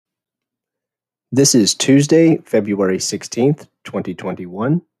This is Tuesday, February 16th,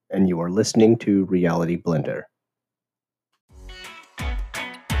 2021, and you are listening to Reality Blender.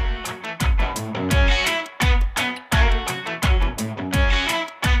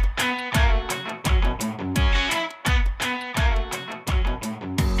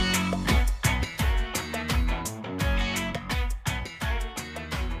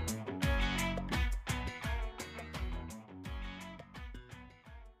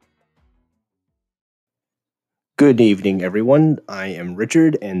 Good evening, everyone. I am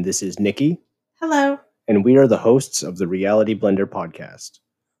Richard, and this is Nikki. Hello. And we are the hosts of the Reality Blender podcast.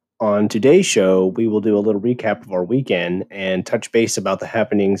 On today's show, we will do a little recap of our weekend and touch base about the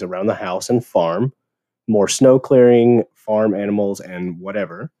happenings around the house and farm, more snow clearing, farm animals, and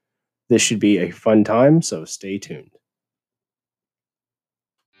whatever. This should be a fun time, so stay tuned.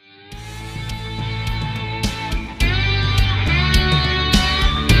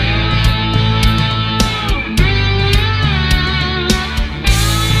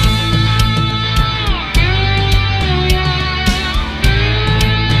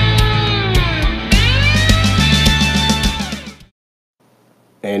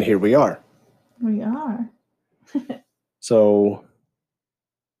 And here we are. We are. So,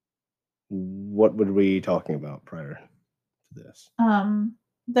 what were we talking about prior to this?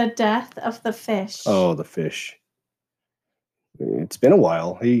 The death of the fish. Oh, the fish. It's been a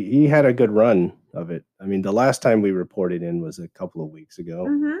while. He had a good run of it. I mean, the last time we reported in was a couple of weeks ago.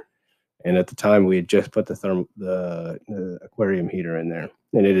 Mm-hmm. And at the time, we had just put the aquarium heater in there.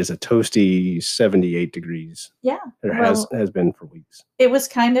 And it is a toasty 78 degrees. Yeah. It has been for weeks. It was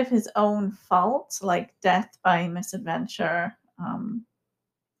kind of his own fault, like death by misadventure.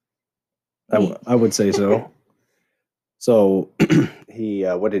 I would say so. So he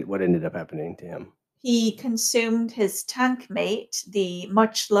what ended up happening to him? He consumed his tank mate, the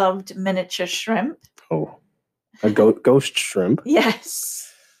much-loved miniature shrimp. Oh, a ghost shrimp?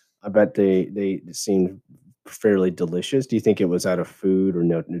 Yes. I bet they seemed fairly delicious. Do you think it was out of food or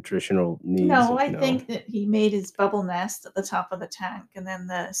nutritional needs? No, I think that he made his bubble nest at the top of the tank, and then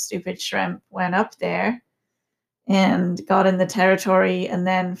the stupid shrimp went up there and got in the territory and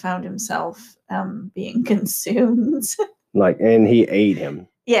then found himself being consumed. And he ate him.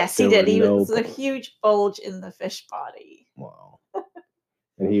 Yes, he did. He was a huge bulge in the fish body. Wow.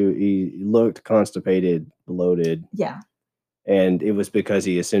 And he looked constipated, bloated. Yeah. And it was because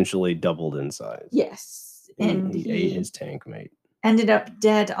he essentially doubled in size. Yes. And he ate his tank mate. Ended up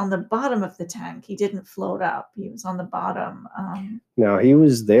dead on the bottom of the tank. He didn't float up. He was on the bottom. Now, he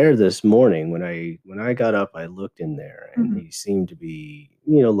was there this morning. When I got up, I looked in there, and he seemed to be,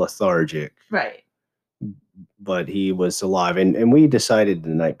 lethargic. Right. But he was alive. And we decided the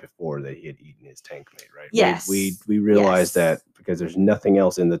night before that he had eaten his tank mate, right? Yes. We realized that because there's nothing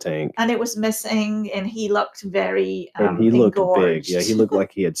else in the tank. And it was missing, and he looked very and he looked engorged. big. Yeah, he looked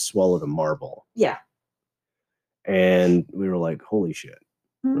like he had swallowed a marble. Yeah. And we were like, holy shit.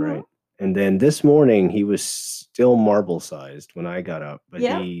 Right. And then this morning he was still marble sized when I got up, but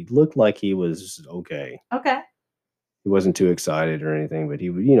he looked like he was okay. Okay. He wasn't too excited or anything, but he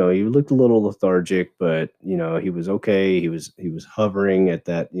looked a little lethargic, but he was okay. He was hovering at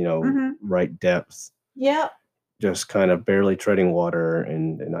that, right depth. Yeah. Just kind of barely treading water,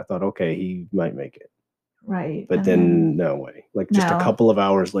 and I thought, okay, he might make it. Right. But then no way. Just a couple of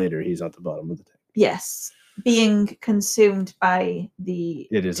hours later, he's at the bottom of the tank. Yes. Being consumed by the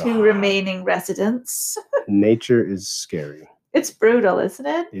two remaining residents. Nature is scary. It's brutal, isn't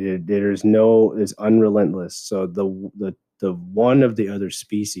it? It's unrelentless. So the one of the other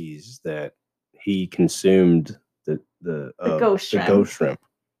species that he consumed, the ghost shrimp,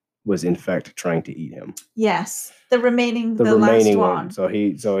 was in fact trying to eat him. Yes, the remaining last one. So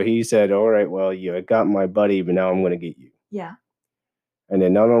he said, "All right, well, I got my buddy, but now I'm going to get you." Yeah. And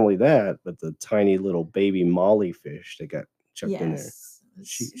then not only that, but the tiny little baby molly fish that got chucked in there.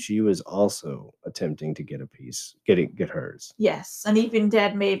 She was also attempting to get a piece, get hers. Yes, and he'd been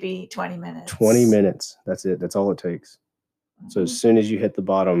dead maybe 20 minutes. 20 minutes. That's it. That's all it takes. So as soon as you hit the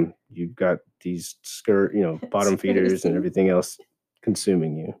bottom, you've got these bottom feeders and everything else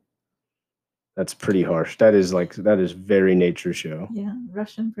consuming you. That's pretty harsh. That is very nature show. Yeah,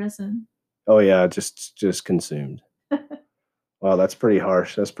 Russian prison. Oh yeah, just consumed. Wow, that's pretty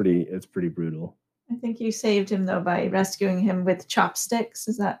harsh. It's pretty brutal. I think you saved him though by rescuing him with chopsticks.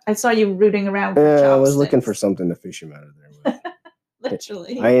 Is that? I saw you rooting around for chopsticks. I was looking for something to fish him out of there with.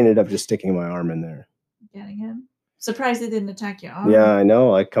 Literally. I ended up just sticking my arm in there. Getting him. Surprised it didn't attack your arm. Yeah, I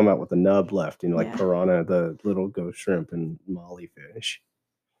know. I come out with a nub left, like piranha, the little ghost shrimp, and molly fish.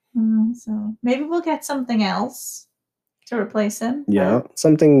 So maybe we'll get something else To replace him? Yeah,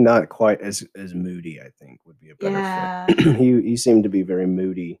 something not quite as moody, I think, would be a better Yeah. fit. He seemed to be very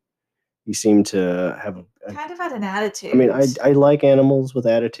moody. He seemed to have Kind of had an attitude. I mean, I like animals with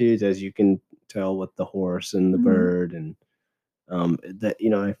attitudes, as you can tell with the horse and the bird, and that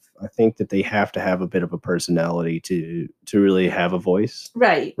I think that they have to have a bit of a personality to really have a voice.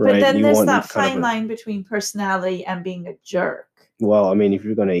 Right. But Right? then You there's want that kind of fine line between personality and being a jerk. Well, I mean, if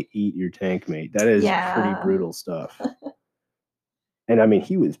you're gonna eat your tank mate, that is pretty Yeah. brutal stuff. And I mean,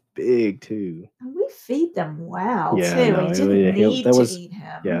 he was big too. And we feed them well, Yeah, too. no, We didn't need that to was eat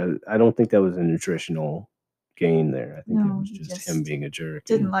him. yeah. I don't think that was a nutritional gain there. I think it No, was he just him being a jerk.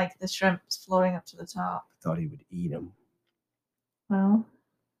 didn't and like the shrimps floating up to the top. thought he would eat him. Well,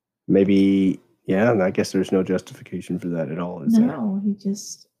 maybe, yeah. And I guess there's no justification for that at all, is there? no,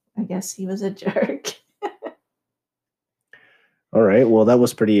 I guess he was a jerk. All right. Well, that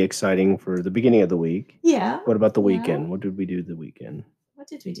was pretty exciting for the beginning of the week. Yeah. What about the yeah. weekend? What did we do the weekend? What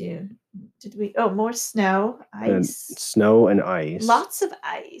did we do? More snow, And ice. snow and ice. Lots of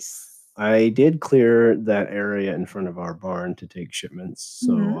ice. I did clear that area in front of our barn to take shipments.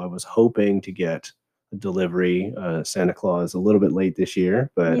 So I was hoping to get a delivery, Santa Claus, a little bit late this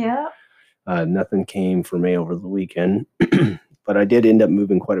year, but Yeah. nothing came for me over the weekend. But I did end up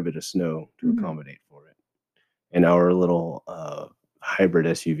moving quite a bit of snow to accommodate for it. And our little hybrid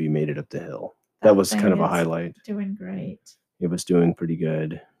SUV made it up the hill. That was kind of a highlight. Doing great. It was doing pretty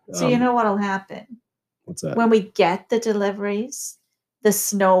good. So you know what'll happen? What's that? When we get the deliveries, the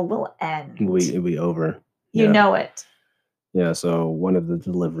snow will end. It'll be over. You know it. Yeah, so one of the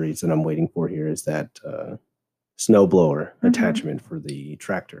deliveries that I'm waiting for here is that snow blower attachment for the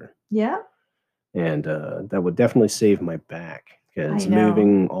tractor. Yeah. And that would definitely save my back, because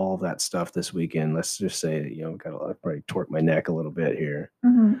moving all that stuff this weekend, let's just say that, gotta probably torque my neck a little bit here.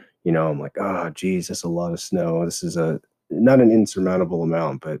 I'm like, oh, geez, that's a lot of snow. This is not an insurmountable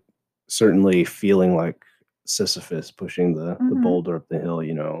amount, but certainly feeling like Sisyphus pushing the boulder up the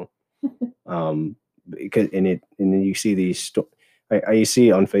hill, because and then you see these I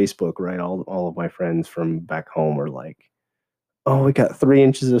see on Facebook, right? All of my friends from back home are like, oh, we got 3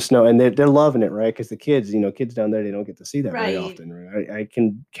 inches of snow, and they're loving it, right? Because the kids, kids down there, they don't get to see that very often, right? I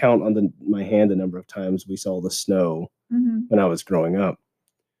can count on my hand the number of times we saw the snow when I was growing up.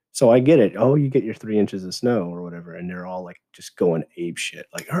 So I get it. Oh, you get your 3 inches of snow or whatever, and they're all like just going ape shit,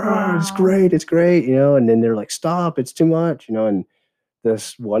 like, oh, it's great, and then they're like, stop, it's too much, and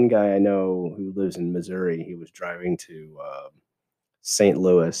this one guy I know who lives in Missouri, he was driving to St.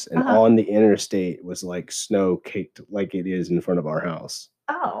 Louis, and on the interstate was like snow caked like it is in front of our house.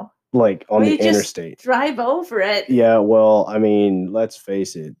 Oh. Like on the interstate. Just drive over it. Yeah, well, I mean, let's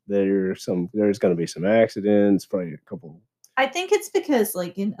face it, there's going to be some accidents, probably a couple. I think it's because,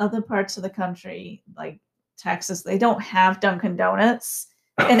 like, in other parts of the country, like Texas, they don't have Dunkin' Donuts.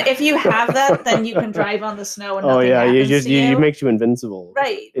 And if you have that, then you can drive on the snow and nothing happens to you. It makes you invincible.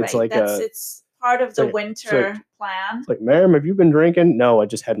 Right. It's like it's part of the winter plan. It's like, ma'am, have you been drinking? No, I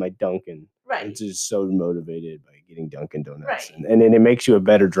just had my Dunkin'. Right. I'm just so motivated by getting Dunkin' Donuts. Right. And then it makes you a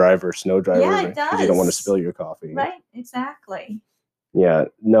better driver, snow driver. Yeah, it does. Because you don't want to spill your coffee. Right, exactly. Yeah,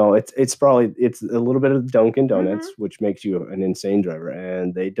 no, it's a little bit of Dunkin' Donuts, which makes you an insane driver,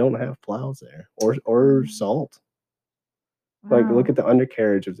 and they don't have plows there or salt. Wow. Like, look at the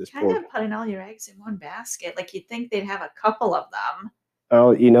undercarriage of this. Kind of putting all your eggs in one basket. Like, you'd think they'd have a couple of them.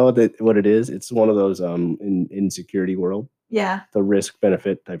 Oh, you know what it is? It's one of those in security world. Yeah. The risk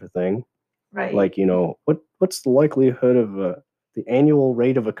benefit type of thing. Right. Like, what's the likelihood of the annual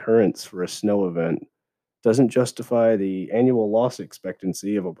rate of occurrence for a snow event doesn't justify the annual loss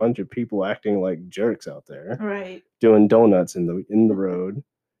expectancy of a bunch of people acting like jerks out there. Right. Doing donuts in the road.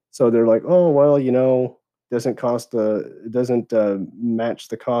 So they're like, oh, well, it doesn't match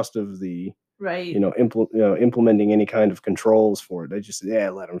the cost of the right. Implementing any kind of controls for it. They just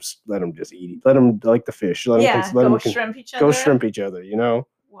let them just eat it. Let them, like the fish. Let them shrimp each other. Go shrimp each other.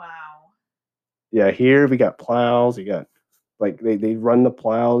 Wow. Yeah, here we got plows. You got like they run the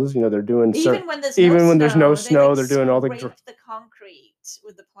plows. They're doing even when there's no snow, they're doing all the concrete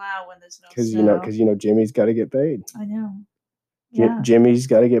with the plow when there's no snow. Because Jimmy's got to get paid. I know. Yeah. Jimmy's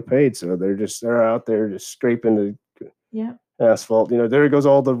got to get paid, so they're out there just scraping the asphalt. There goes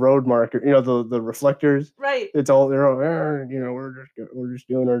all the road marker. The reflectors. Right. It's all we're just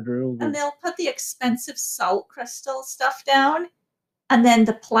doing our drill. And they'll put the expensive salt crystal stuff down, and then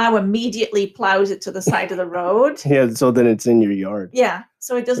the plow immediately plows it to the side of the road. Yeah, so then it's in your yard. Yeah,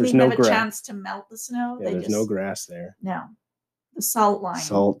 so it doesn't even have a chance to melt the snow. Yeah, there's no grass there. No, the salt line.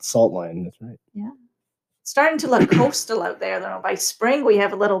 Salt line. That's right. Yeah. starting to look coastal out there. I don't know. By spring, we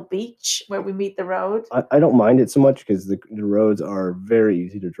have a little beach where we meet the road. I don't mind it so much because the roads are very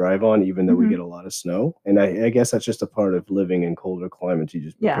easy to drive on, even though we Mhm. get a lot of snow. And I guess that's just a part of living in colder climates. You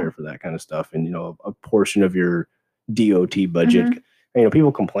just Yeah. prepare for that kind of stuff. And, a portion of your DOT budget. Mhm.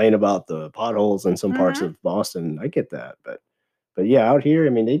 People complain about the potholes in some parts Mhm. of Boston. I get that. But yeah, out here, I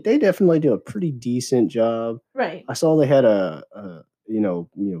mean, they definitely do a pretty decent job. Right. I saw they had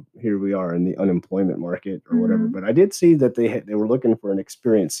here we are in the unemployment market or whatever. Mhm. But I did see that they were looking for an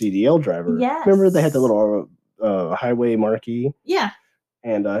experienced CDL driver. Remember they had the Yes. little highway marquee, Yeah.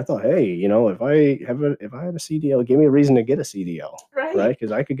 and I thought, hey, if I had a CDL, give me a reason to get a CDL, right? Right.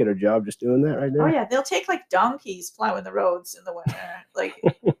 Because I could get a job just doing that right Oh there. yeah, they'll take like donkeys plowing the roads in the winter. Like,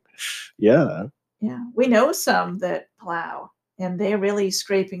 Yeah. yeah, we know some that plow, and they're really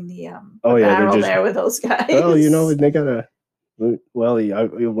scraping the Oh yeah, they're barrel just there with those guys. well, they gotta. Well, yeah,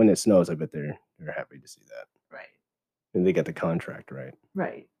 when it snows, I bet they're happy to see that, Right. and they get the contract right.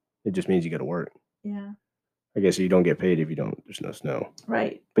 Right. It just means you got to work. Yeah. I guess you don't get paid if you don't. There's no snow.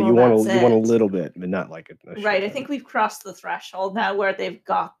 Right. But Well, you want a that's it. little bit, but not like a shit Right. I ton. think we've crossed the threshold now where they've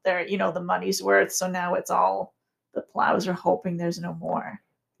got their, the money's worth. So now it's all the plows are hoping there's no more.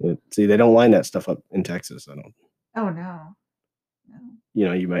 See, they don't line that stuff up in Texas. I don't. Oh no.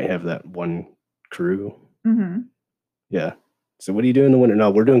 No. You might have that one crew. Mm-hmm. Yeah. So what do you do in the winter? No,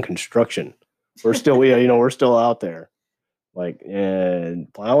 we're doing construction. We're still, we're still out there. Like,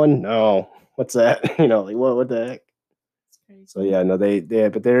 and plowing? No. What's that? Like what the heck? So yeah, no,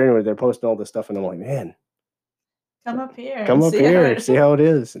 but they're posting all this stuff, and I'm like, man, Come up here. come and up see here, see how it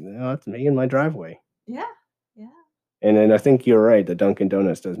is. And, it's me in my driveway. Yeah. Yeah. And then I think you're right. The Dunkin'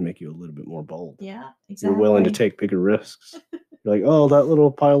 Donuts does make you a little bit more bold. Yeah. Exactly. You're willing to take bigger risks. You're like, oh, that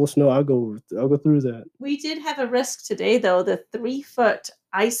little pile of snow, I'll go through that. We did have a risk today, though. The 3-foot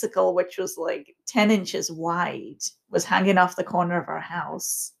icicle, which was like 10 inches wide, was hanging off the corner of our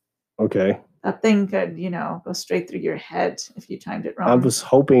house. Okay. That thing could, go straight through your head if you timed it wrong. I was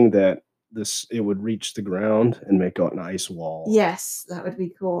hoping that it would reach the ground and make an ice wall. Yes, that would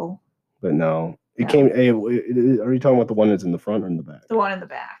be cool. But no. It came. Are you talking about the one that's in the front or in the back? The one in the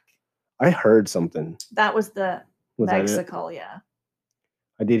back. I heard something. That was the Mexicle, yeah.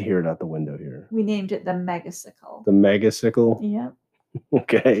 I did hear it out the window here. We named it the Megasicle. The Megasicle? Yep.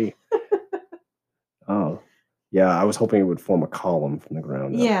 Okay. Oh. Yeah, I was hoping it would form a column from the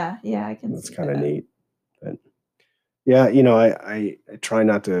ground up. Yeah, I can see that. That's kind of neat. But yeah, I try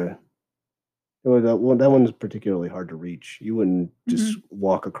not to. That one's particularly hard to reach. You wouldn't just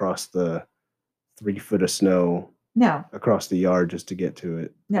walk across the 3 foot of snow. No. Across the yard just to get to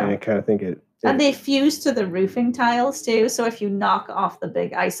it. No. And I kind of think it. And they fuse to the roofing tiles too. So if you knock off the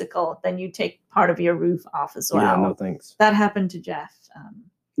big icicle, then you take part of your roof off as well. Yeah, no thanks. That happened to Jeff.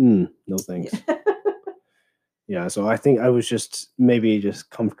 No thanks. Yeah, so I think I was just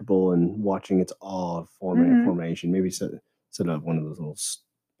comfortable in watching its formation. Maybe set up one of those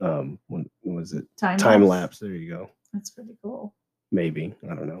little what was it? Time lapse. There you go. That's pretty cool. Maybe.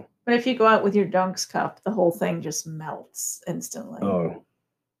 I don't know. But if you go out with your Dunks cup, the whole thing just melts instantly. Oh.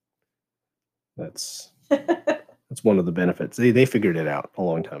 That's one of the benefits. They figured it out a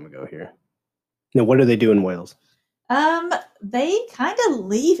long time ago here. Now, what do they do in Wales? They kind of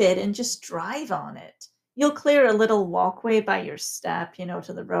leave it and just drive on it. You'll clear a little walkway by your step,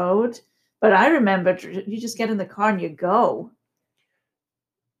 to the road. But I remember you just get in the car and you go.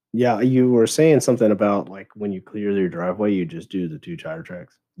 Yeah, you were saying something about like when you clear your driveway, you just do the 2 tire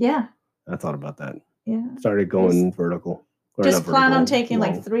tracks. Yeah. I thought about that. Yeah. Started going vertical. Just plan on taking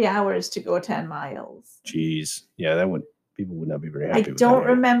like 3 hours to go 10 miles. Jeez. Yeah, people would not be very happy with that. I don't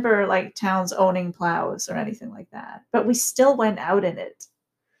remember like towns owning plows or anything like that, but we still went out in it.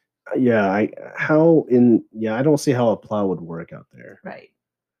 Yeah, I don't see how a plow would work out there.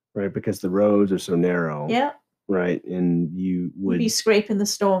 Right, because the roads are so narrow. Yeah. Right, and you would be scraping the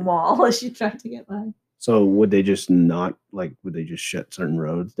stone wall as you try to get by. So would they just shut certain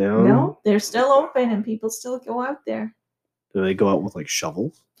roads down? No, they're still open and people still go out there. Do they go out with like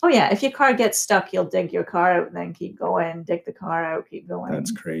shovels? Oh yeah, if your car gets stuck, you'll dig your car out and then keep going, dig the car out, keep going.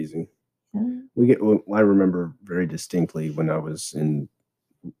 That's crazy. Yeah. I remember very distinctly when I was in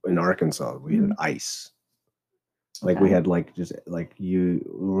Arkansas, we had ice. Like we had it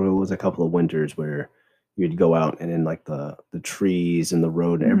was a couple of winters where you'd go out and then like the trees and the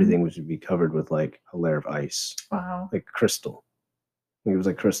road and everything would be covered with like a layer of ice. Wow. Like crystal. It was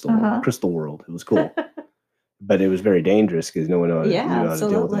like crystal world. It was cool. But it was very dangerous because no one knew how to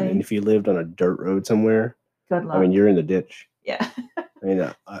deal with it. And if you lived on a dirt road somewhere, good luck. I mean, you're in the ditch. Yeah. I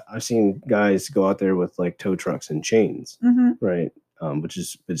mean, I've seen guys go out there with like tow trucks and chains, right? Which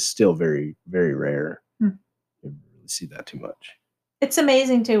is still very, very rare. see that too much. It's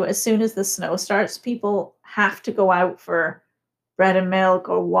amazing too. As soon as the snow starts, people have to go out for bread and milk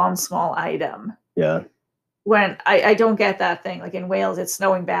or one small item. Yeah. When I don't get that thing. Like in Wales, it's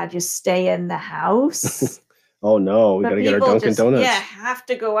snowing bad. You stay in the house. Oh no, we But got to get our people Dunkin' just Donuts. have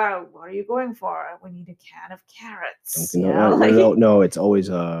to go out. What are you going for? We need a can of carrots. Dunkin' You know, Donuts. No, it's always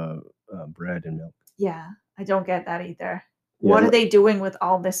bread and milk. yeah, I don't get that either. Yeah, What are they doing with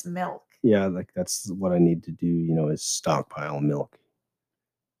all this milk? Yeah, like that's what I need to do, is stockpile milk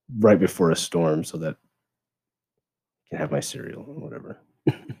right before a storm so that I can have my cereal or whatever.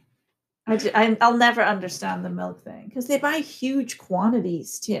 I'll never understand the milk thing because they buy huge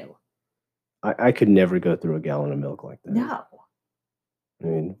quantities too. I could never go through a gallon of milk like that. No. I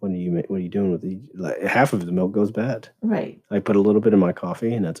mean, what are you doing with half of the milk goes bad. Right. I put a little bit in my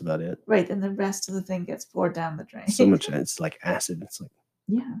coffee and that's about it. Right, and the rest of the thing gets poured down the drain. So much, it's like acid. It's like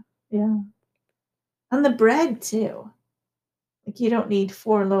yeah. And the bread too. Like you don't need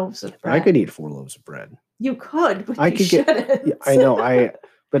 4 loaves of bread. I could eat 4 loaves of bread. You could, but I could shouldn't. Yeah, I know.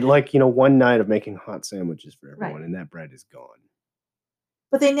 But one night of making hot sandwiches for everyone, Right. and that bread is gone.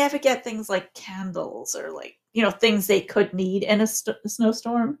 But they never get things like candles or things they could need in a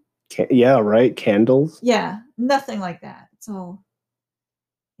snowstorm. Yeah, right. Candles. Yeah, nothing like that. It's all,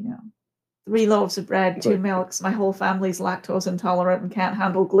 3 loaves of bread, 2 milks. My whole family's lactose intolerant and can't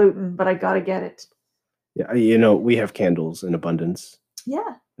handle gluten, but I gotta get it. Yeah, we have candles in abundance.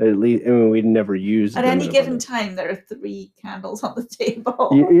 Yeah. At least, we never use at any given time. There are 3 candles on the table.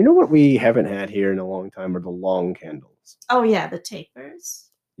 You know what we haven't had here in a long time are the long candles. Oh yeah, the tapers.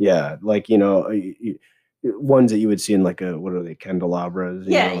 Yeah, like ones that you would see in what are they, candelabras?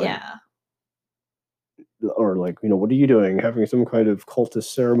 Yeah. Or what are you doing? Having some kind of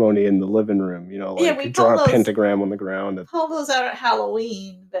cultist ceremony in the living room? We draw a pentagram on the ground. Pull those out at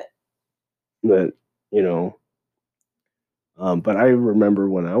Halloween, but but I remember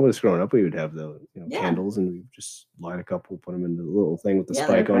when I was growing up, we would have the candles, and we would just light a couple, put them in the little thing with the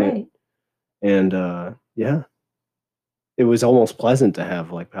spike on it, and it was almost pleasant to have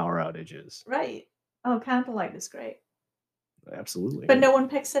power outages. Right. Oh, candlelight is great. Absolutely. But no one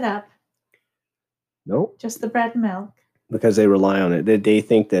picks it up. Nope. Just the bread and milk. Because they rely on it. They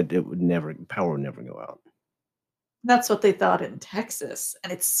think that power would never go out. That's what they thought in Texas,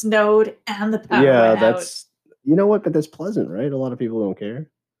 and it snowed and the power went out. You know what? But that's pleasant, right? A lot of people don't care.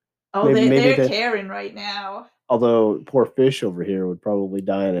 Oh, they're caring right now. Although poor fish over here would probably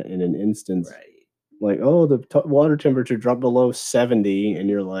die in an instant. Right. The water temperature dropped below 70, and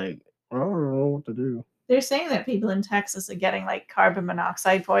you're like, I don't know what to do. They're saying that people in Texas are getting carbon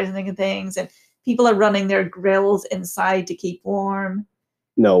monoxide poisoning and things, and people are running their grills inside to keep warm.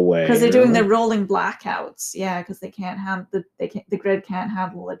 No way. Because they're doing the rolling blackouts. Yeah, because they can't handle the grid can't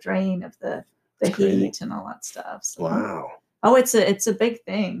handle the drain of the heat and all that stuff. So. Wow. Oh, it's a big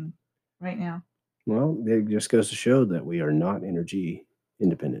thing right now. Well, it just goes to show that we are not energy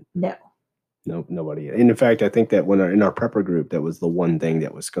independent. No. No, nobody. And in fact, I think that in our prepper group, that was the one thing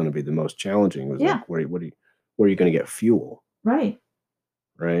that was going to be the most challenging was where are you going to get fuel? Right.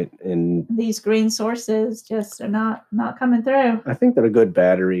 Right. And these green sources just are not coming through. I think that a good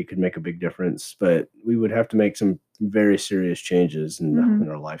battery could make a big difference, but we would have to make some very serious changes in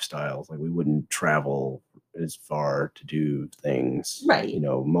our lifestyles. We wouldn't travel as far to do things. Right.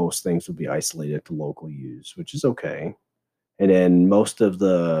 Most things would be isolated to local use, which is okay. And then most of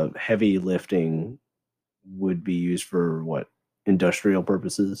the heavy lifting would be used for industrial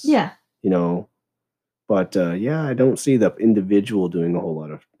purposes. Yeah. But I don't see the individual doing a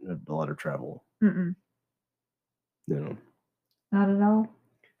lot of travel. Mm-mm. No. Not at all.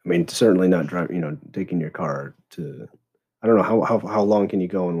 I mean, certainly not driving. Taking your car to. I don't know how long can you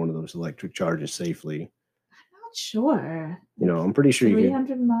go on one of those electric charges safely. I'm not sure. I'm pretty sure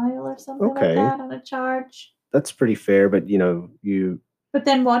 300 mile or something like that on a charge. That's pretty fair, but you. But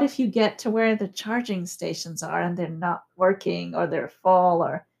then, what if you get to where the charging stations are and they're not working or they're full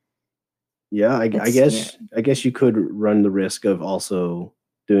or? Yeah, I guess you could run the risk of also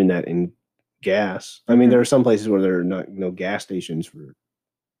doing that in gas. I mean, there are some places where there are no gas stations for,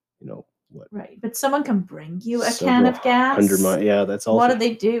 what? Right, but someone can bring you a can of gas. 100 miles. Yeah, that's also. What do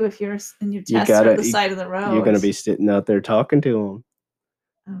they do if you're in your Tesla at the side of the road? You're going to be sitting out there talking to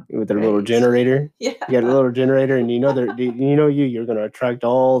them with their little generator. Yeah, you got a little generator, and you're going to attract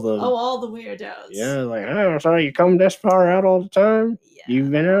all the. all the weirdos. Yeah, so you come this far out all the time. Yeah.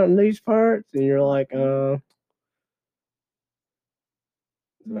 You've been out in these parts, and you're like,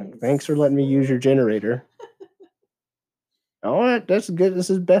 nice. Thanks for letting me use your generator. All right, that's good.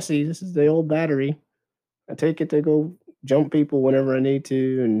 This is Bessie. This is the old battery. I take it to go jump people whenever I need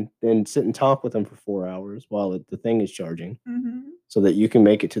to, and then sit and talk with them for 4 hours while the thing is charging, so that you can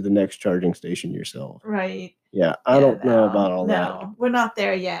make it to the next charging station yourself. Right. Yeah, I don't know about all that. No, we're not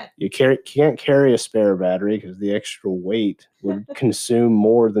there yet. You can't carry a spare battery because the extra weight would consume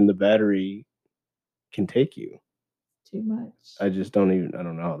more than the battery can take you. Too much. I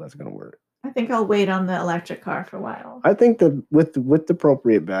don't know how that's going to work. I think I'll wait on the electric car for a while. I think that with the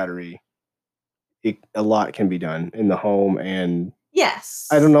appropriate battery, a lot can be done in the home, and yes,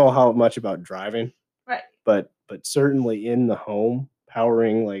 I don't know how much about driving, right, but certainly in the home,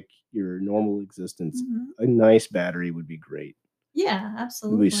 powering like your normal existence, a nice battery would be great. Yeah,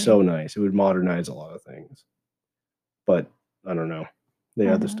 absolutely. It would be so nice. It would modernize a lot of things. But I don't know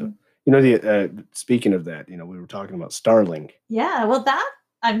the other stuff. Speaking of that, we were talking about Starlink. Yeah, well, that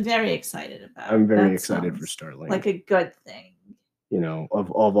I'm very excited about. I'm very excited for Starlink. Like a good thing.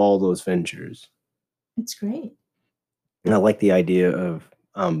 Of all those ventures. It's great. And I like the idea of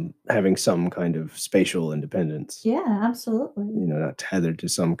having some kind of spatial independence. Yeah, absolutely. Not tethered to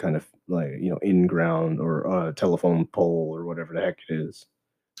some kind of in-ground or telephone pole or whatever the heck it is.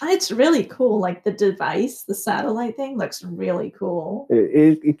 It's really cool. Like the device, the satellite thing looks really cool.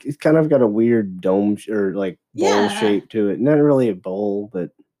 It's kind of got a weird dome or bowl shape to it. Not really a bowl,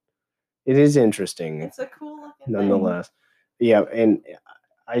 but it is interesting. It's a cool looking nonetheless. Thing. Yeah, and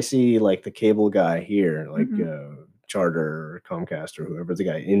I see like the cable guy here, like Charter or Comcast or whoever the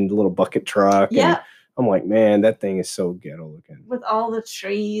guy in the little bucket truck. Yeah. And I'm like, man, that thing is so ghetto looking. With all the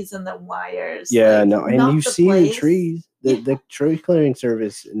trees and the wires. Yeah, no, and you see the trees. The tree clearing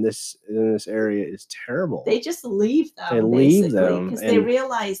service in this area is terrible. They just leave them. They leave them because they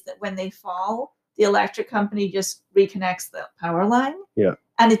realize that when they fall, the electric company just reconnects the power line. Yeah,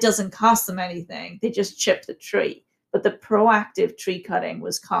 and it doesn't cost them anything. They just chip the tree. But the proactive tree cutting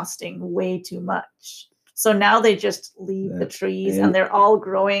was costing way too much. So now they just leave the trees and they're all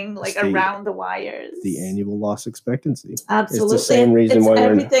growing around the wires. The annual loss expectancy. Absolutely. It's the same reason why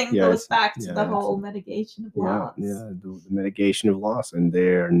everything goes back to the whole mitigation of loss. Yeah, the mitigation of loss. And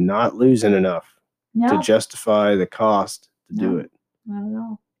they're not losing enough to justify the cost to do it. Not at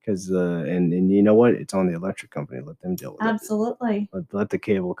all. Because and you know what? It's on the electric company. Let them deal with it. Absolutely. Let the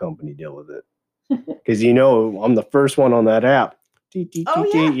cable company deal with it. Because I'm the first one on that app.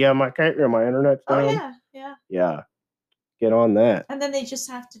 Yeah, my internet's down. Yeah. Get on that. And then they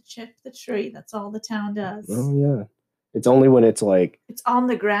just have to chip the tree. That's all the town does. Oh yeah. It's only when it's it's on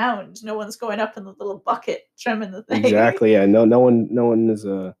the ground. No one's going up in the little bucket trimming the thing. Exactly. Yeah. No one is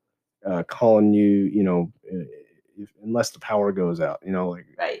calling you. Unless the power goes out.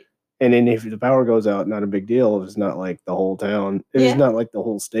 Right. And then if the power goes out, not a big deal. It's not like the whole town. It's not like the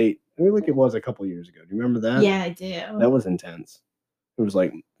whole state. I mean, like it was a couple years ago. Do you remember that? Yeah, I do. That was intense. It was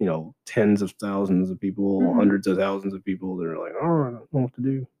like, tens of thousands of people, hundreds of thousands of people that are like, oh, I don't know what to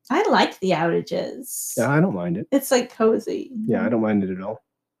do. I like the outages. Yeah, I don't mind it. It's cozy. Yeah, I don't mind it at all.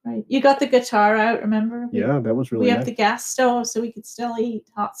 Right. You got the guitar out, remember? Yeah, that was really nice. We have the gas stove so we could still eat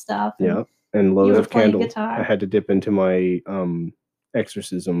hot stuff. Yeah, and loads of candles. Guitar. I had to dip into my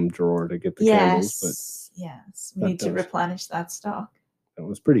exorcism drawer to get the candles. But yes. We need to replenish that stock. That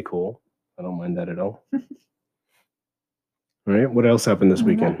was pretty cool. I don't mind that at all. All right. What else happened this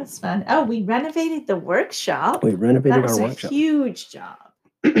weekend? That was fun. Oh, we renovated the workshop. We renovated our workshop. That was a huge job.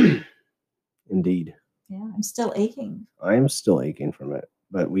 Indeed. Yeah, I'm still aching. I am still aching from it.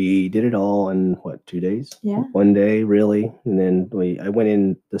 But we did it all in 2 days? Yeah. 1 day, really. And then I went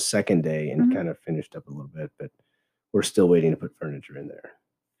in the second day and kind of finished up a little bit, but we're still waiting to put furniture in there.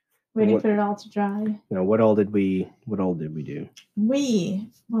 Waiting for it all to dry. What all did we do? We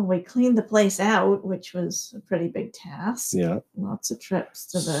cleaned the place out, which was a pretty big task. Yeah. Lots of trips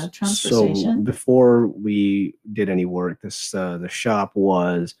to the transfer station. Before we did any work, the shop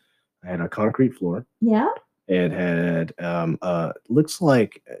I had a concrete floor. Yeah. It had looks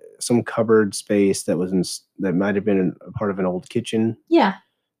like some cupboard space that that might have been a part of an old kitchen. Yeah.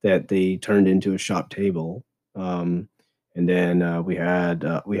 That they turned into a shop table. And then we have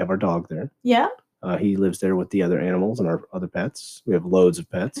our dog there. Yeah. He lives there with the other animals and our other pets. We have loads of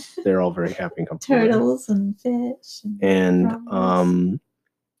pets. They're all very happy and comfortable. Turtles and fish. And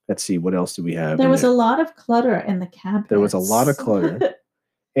let's see, what else do we have? There was a lot of clutter in the cabinets. There was a lot of clutter.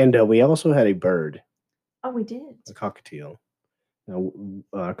 And we also had a bird. Oh, we did. A cockatiel. Now,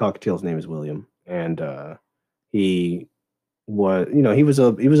 cockatiel's name is William, and he was,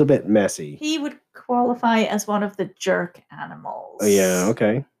 he was a bit messy. He would qualify as one of the jerk animals. Yeah.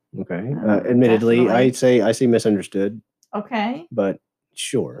 Okay. Admittedly, definitely. I say misunderstood. Okay. But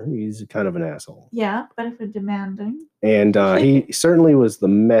sure, he's kind of an asshole. Yeah, but if we're demanding. And he certainly was the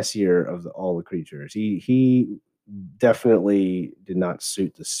messier of all the creatures. He definitely did not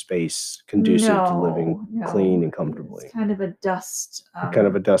suit the space conducive to living clean and comfortably. It's kind of a dust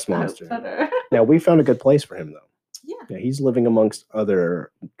monster. outfitter. Now, we found a good place for him, though. Yeah, he's living amongst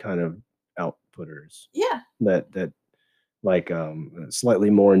other kind of outputters. Yeah. That like slightly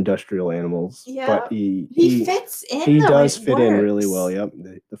more industrial animals. Yeah. But he fits in. He does fit in really well. Yep.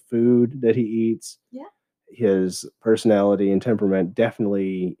 The food that he eats. Yeah. His personality and temperament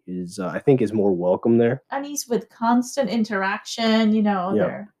definitely is, I think, is more welcome there. And he's with constant interaction,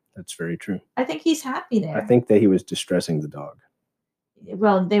 Yeah, that's very true. I think he's happy there. I think that he was distressing the dog.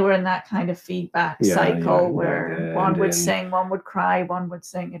 Well, they were in that kind of feedback cycle where one would sing, one would cry, one would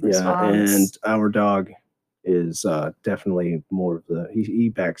sing in response. And our dog is definitely more of the he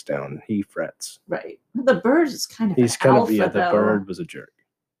backs down, he frets. Right. The bird is kind of alpha, the bird was a jerk.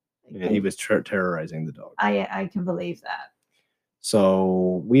 And he was terrorizing the dog. I can believe that.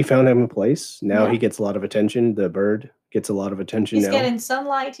 So we found him a place. Now he gets a lot of attention. The bird gets a lot of attention now. He's getting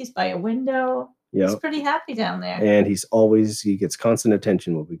sunlight. He's by a window. Yep. He's pretty happy down there. And he gets constant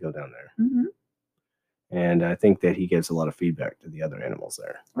attention when we go down there. Mm-hmm. And I think that he gives a lot of feedback to the other animals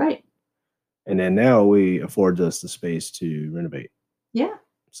there. Right. And then now we affords us the space to renovate. Yeah.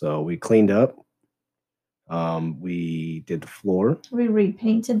 So we cleaned up. We did the floor. We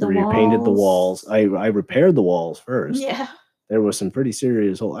repainted the walls. I repaired the walls first. Yeah. There was some pretty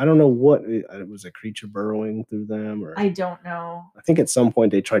serious hole. I don't know what it was, a creature burrowing through them, or I don't know. I think at some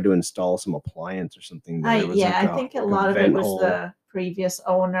point they tried to install some appliance or something. I think a lot of it was the previous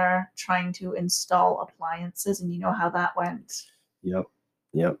owner trying to install appliances, and you know how that went. Yep.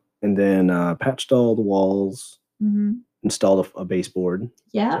 And then patched all the walls. Mm-hmm. Installed a baseboard.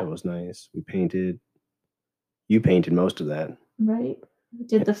 Yeah. That was nice. We painted. You painted most of that. Right. We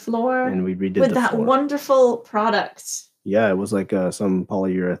did the floor. And we redid with that wonderful product. Yeah, it was like some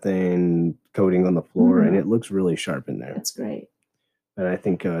polyurethane coating on the floor, and it looks really sharp in there. That's great. And I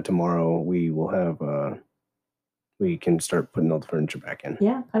think tomorrow we will have we can start putting all the furniture back in.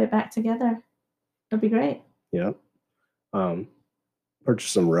 Yeah, put it back together. That'd be great. Yeah. Purchase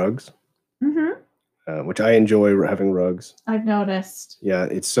some rugs. Mm-hmm. Which I enjoy having rugs. I've noticed. Yeah,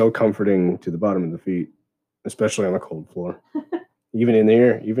 it's so comforting to the bottom of the feet, especially on a cold floor. Even in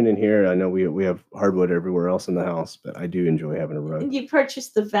here, I know we have hardwood everywhere else in the house, but I do enjoy having a rug. And you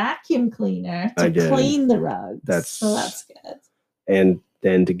purchased the vacuum cleaner to clean the rugs. That's good. And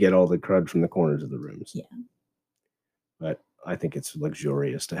then to get all the crud from the corners of the rooms. Yeah. But I think it's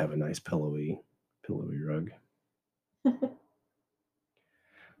luxurious to have a nice pillowy rug.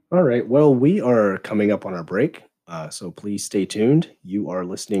 All right. Well, we are coming up on our break, so please stay tuned. You are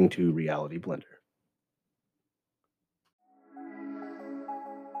listening to Reality Blender.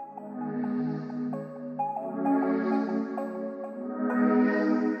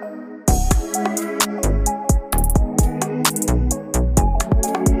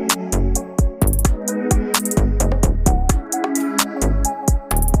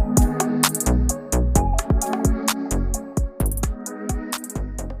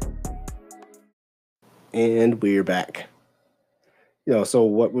 And we're back. So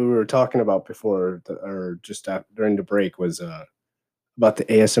what we were talking about before, during the break, was about the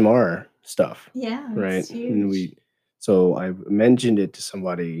ASMR stuff. Yeah, right. It's huge. So I mentioned it to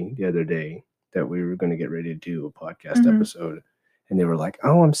somebody the other day that we were going to get ready to do a podcast episode, and they were like,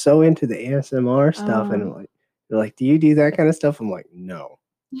 "Oh, I'm so into the ASMR stuff," and they're like, "Do you do that kind of stuff?" I'm like, "No."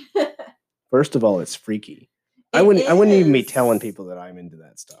 First of all, it's freaky. I wouldn't even be telling people that I'm into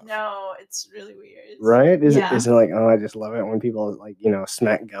that stuff. No, it's really weird. Right? Is it like, oh, I just love it when people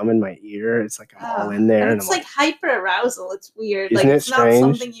smack gum in my ear. It's like I'm all in there. And it's like hyper arousal. It's weird. Isn't it strange?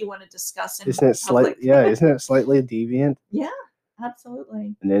 Not something you want to discuss in public. Isn't it slightly deviant? Yeah,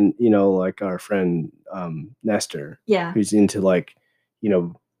 absolutely. And then, like our friend Nestor. Yeah. Who's into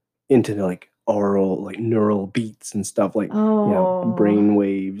aural, neural beats and stuff, brain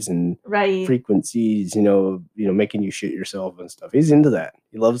waves and frequencies, making you shit yourself and stuff. He's into that.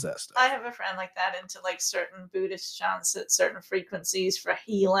 He loves that stuff. I have a friend like that, into certain Buddhist chants at certain frequencies for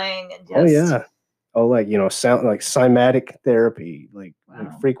healing and sound, like cymatic therapy, like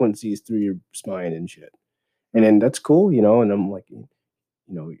frequencies through your spine and shit. And then that's cool, and I'm like,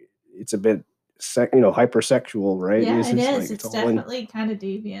 it's a bit hypersexual, right? Yeah, it is. It's definitely kind of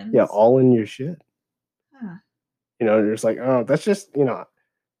deviant. Yeah, all in your shit. Huh. You're just like, oh, that's just,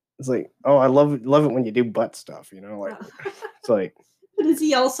 it's like, oh, I love it when you do butt stuff, it's like. But is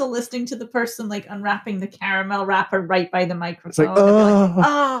he also listening to the person unwrapping the caramel wrapper right by the microphone? It's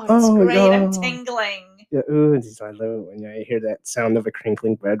like, it's great. I'm tingling. Yeah, I love it when I hear that sound of a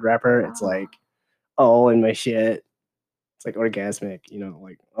crinkling bread wrapper. It's like all in my shit. It's like orgasmic, you know,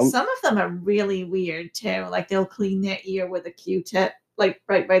 like Some of them are really weird too. Like they'll clean their ear with a Q-tip, like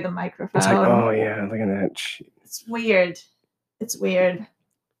right by the microphone. it's like, oh yeah, look at that. Shit. It's weird. It's weird.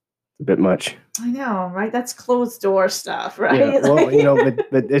 It's a bit much. I know, right? That's closed door stuff, right? Yeah, well, Like- you know,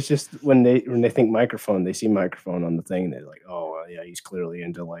 but it's just when they think microphone, they see microphone on the thing, and they're like, oh well, yeah, he's clearly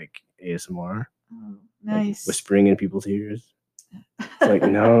into like ASMR, Oh, like nice. whispering in people's ears. It's like,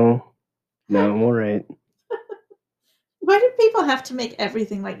 no, I'm all right. Why do people have to make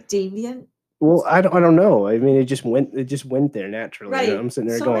everything like deviant? Well, I don't know. I mean, it just went there naturally. Right. You know, I'm sitting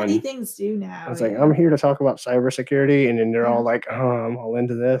there so going, many things do now. I was like, I'm here to talk about cybersecurity, and then they're all like, oh, I'm all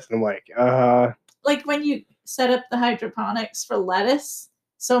into this, and I'm like, like when you set up the hydroponics for lettuce,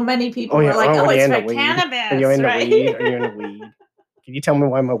 so many people oh yeah, were like, oh, oh, are you it's into for weed? cannabis, Are you into right? weed? Are you into weed? Can you tell me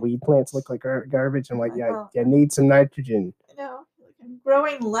why my weed plants look like garbage? I'm like, yeah, you need some nitrogen. You know, like I'm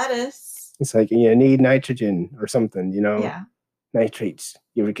growing lettuce. It's like you need nitrogen or something, you know? Yeah. Nitrates.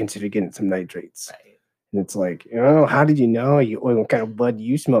 You ever consider getting some nitrates? Right. And it's like, oh, how did you know? What kind of bud do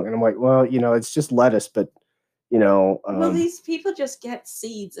you smoke? And I'm like, well, you know, it's just lettuce, but you know. Well, these people just get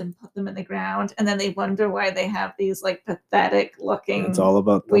seeds and put them in the ground, and then they wonder why they have these like pathetic looking. It's all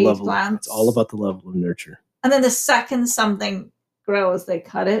about the weed level. plants. It's all about the level of nurture. And then the second something grows, they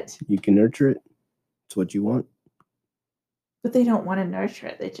cut it. You can nurture it. It's what you want. But they don't want to nurture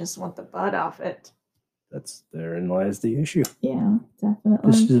it. They just want the bud off it. Therein lies the issue. Yeah,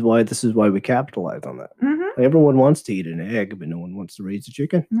 definitely. This is why we capitalize on that. Mm-hmm. Like everyone wants to eat an egg, but no one wants to raise a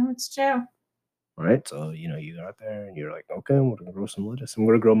chicken. No, it's true. Right? So, you know, you go out there and you're like, okay, I'm going to grow some lettuce. I'm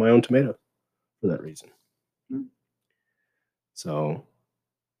going to grow my own tomato for that reason. Mm-hmm. So,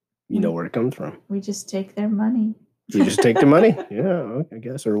 you know where it comes from. We just take their money. You just take the money? Yeah, I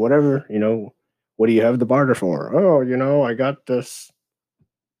guess. Or whatever. You know, what do you have the barter for? Oh, you know, I got this.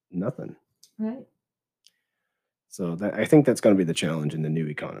 Nothing. Right. So I think that's going to be the challenge in the new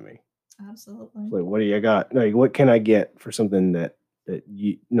economy. Absolutely. Like, what do you got? Like, what can I get for something that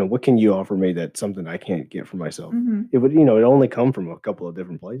you know? What can you offer me that's something I can't get for myself? Mm-hmm. It would, you know, it only come from a couple of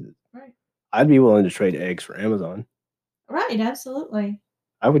different places. Right. I'd be willing to trade eggs for Amazon. Right. Absolutely.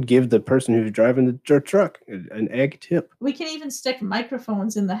 I would give the person who's driving the truck an egg tip. We can even stick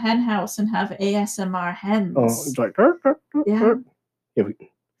microphones in the hen house and have ASMR hens. Oh, it's like, yeah.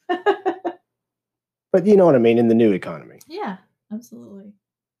 But you know what I mean, in the new economy. Yeah, absolutely.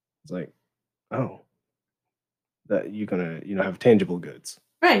 It's like, oh, that you're gonna, you know, have tangible goods,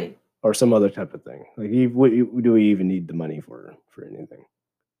 right? Or some other type of thing. Like, do we even need the money for anything?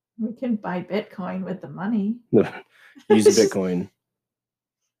 We can buy Bitcoin with the money. Use the Bitcoin.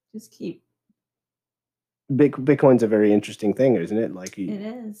 Just keep. Bitcoin's a very interesting thing, isn't it? Like, it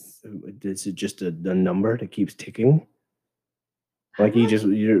is. Is it just a number that keeps ticking? Like you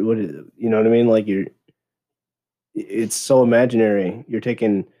know what I mean? Like it's so imaginary. You're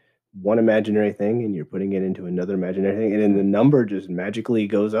taking one imaginary thing and you're putting it into another imaginary thing, and then the number just magically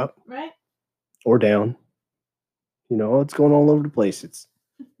goes up, right, or down. You know, it's going all over the place. It's,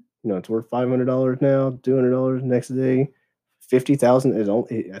 you know, it's worth $500 now, $200 next day. 50,000 is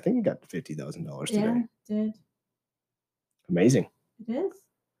only. I think it got $50,000 today. Yeah, it did. Amazing. It is.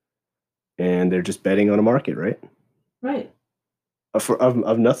 And they're just betting on a market, right? Right.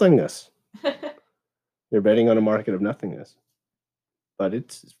 Of nothingness. They're betting on a market of nothingness. But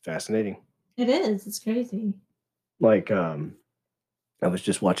it's fascinating. It is. It's crazy. Like, I was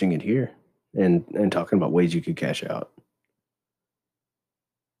just watching it here and talking about ways you could cash out.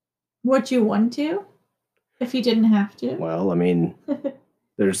 Would you want to if you didn't have to? Well, I mean,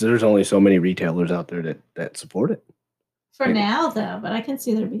 there's only so many retailers out there that support it. For now, though, but I can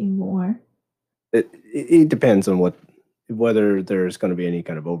see there being more. It depends on whether there's going to be any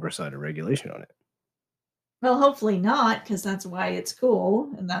kind of oversight or regulation on it. Well, hopefully not, because that's why it's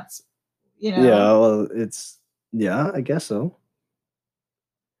cool, and that's, you know. Yeah, well, I guess so.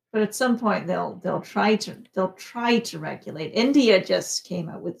 But at some point, they'll try to regulate. India just came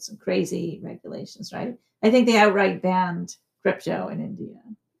out with some crazy regulations, right? I think they outright banned crypto in India.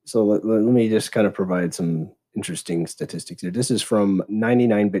 So let me just kind of provide some interesting statistics here. This is from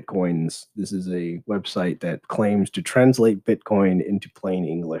 99 Bitcoins. This is a website that claims to translate Bitcoin into plain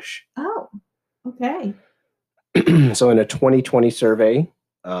English. Oh, okay. So in a 2020 survey,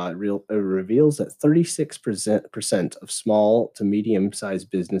 it reveals that 36% of small to medium-sized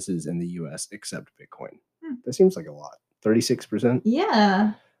businesses in the U.S. accept Bitcoin. That seems like a lot. 36%?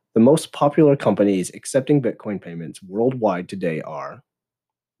 Yeah. The most popular companies accepting Bitcoin payments worldwide today are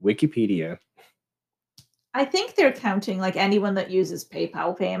Wikipedia. I think they're counting like anyone that uses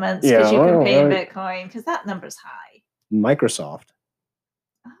PayPal payments, because you can pay in Bitcoin, because that number's high. Microsoft.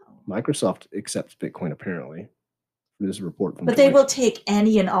 Oh. Microsoft accepts Bitcoin apparently This report from But they will take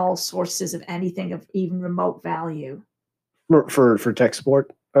any and all sources of anything of even remote value. for tech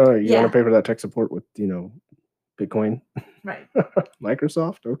support. You want Yeah. to pay for that tech support with Bitcoin, Right.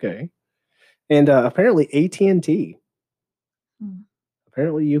 Microsoft. Okay, and apparently AT&T. Hmm.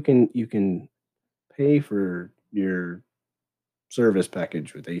 Apparently you can pay for your service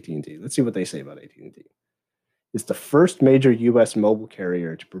package with AT&T. Let's see what they say about AT&T. It's the first major U.S. mobile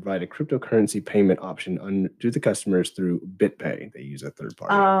carrier to provide a cryptocurrency payment option to the customers through BitPay. They use a third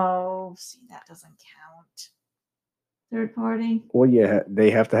party. Oh, see, that doesn't count. Third party? Well, yeah, they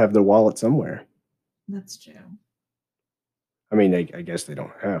have to have their wallet somewhere. That's true. I mean, I guess they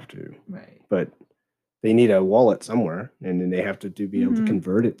don't have to, Right. but they need a wallet somewhere, and then they have to be able to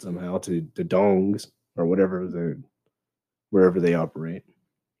convert it somehow to dongs or wherever they operate.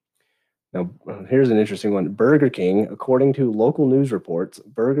 Now, here's an interesting one. Burger King, according to local news reports,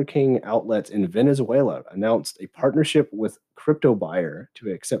 Burger King outlets in Venezuela announced a partnership with Crypto Buyer to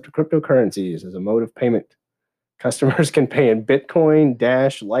accept cryptocurrencies as a mode of payment. Customers can pay in Bitcoin,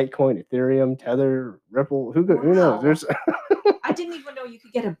 Dash, Litecoin, Ethereum, Tether, Ripple. Who knows? There's I didn't even know you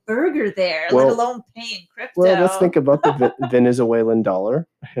could get a burger there, Well- let alone paying crypto. Well, let's think about the Venezuelan dollar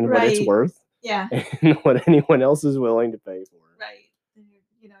and what it's Right. worth Yeah. and what anyone else is willing to pay for. Right. You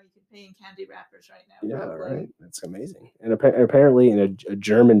can pay in candy wrappers right now. Yeah, probably. right. That's amazing. And apparently, a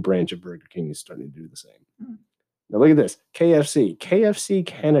German branch of Burger King is starting to do the same. Hmm. Now, look at this. KFC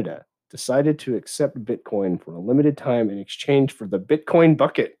Canada decided to accept Bitcoin for a limited time in exchange for the Bitcoin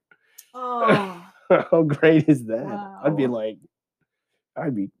bucket. Oh, How great is that? wow. I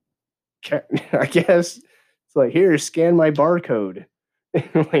guess it's like, here, scan my barcode.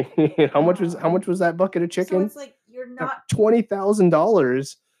 Like, how much was that bucket of chicken? So it's like you're not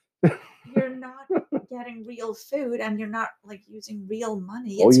 $20,000. you're not getting real food, and you're not like using real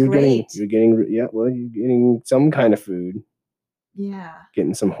money. Oh, It's you're great. you're getting some kind of food. Yeah.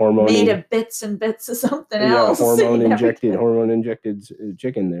 Getting some hormone Made of bits and bits of something yeah, else. hormone injected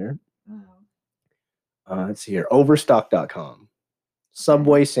chicken there. Oh. Let's see here. Overstock.com.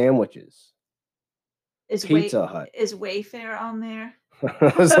 Subway sandwiches. Pizza Hut. Is Wayfair on there?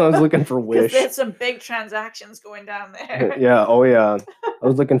 So I was looking for Wish. There's some big transactions going down there. Yeah. Oh, yeah. I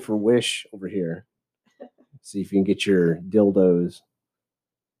was looking for Wish over here. See if you can get your dildos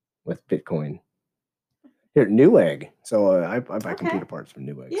with Bitcoin. Here, Newegg. So I buy computer parts from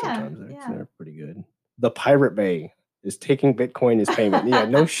Newegg sometimes. They're pretty good. The Pirate Bay is taking Bitcoin as payment. Yeah,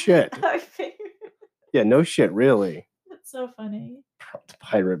 no shit. Yeah, no shit, really. That's so funny.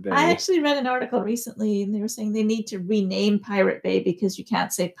 Pirate Bay. I actually read an article recently, and they were saying they need to rename Pirate Bay because you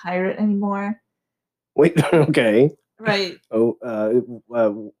can't say pirate anymore. Wait, okay. Right.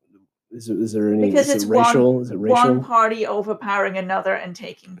 Oh, is there any? Because is it racial? Is it racial? One party overpowering another and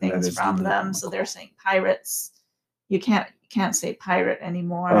taking things from them. So they're saying pirates. You can't say pirate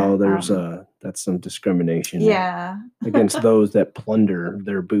anymore. Oh, there's that's some discrimination. Yeah. Against those that plunder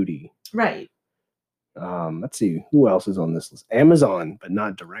their booty. Right. Let's see who else is on this list. Amazon, but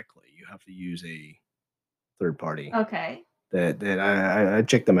not directly. You have to use a third party. Okay. That I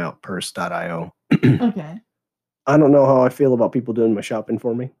checked them out. Purse.io. Okay. I don't know how I feel about people doing my shopping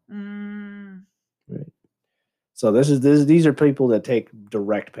for me. Right. So these are people that take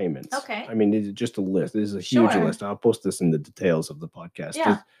direct payments. Okay. I mean, this is just a list. This is a huge list. I'll post this in the details of the podcast. Yeah.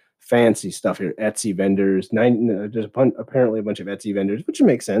 Just fancy stuff here. Etsy vendors. There's apparently a bunch of Etsy vendors, which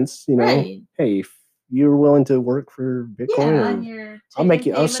makes sense. Right. Hey, if you're willing to work for Bitcoin,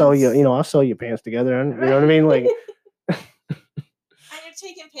 I'll sell you pants together. You know what I mean? Like. And you're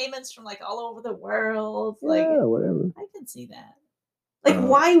taking payments from like all over the world. Yeah, whatever. I can see that. Like,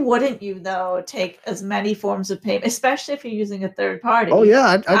 why wouldn't you though take as many forms of payment, especially if you're using a third party? Oh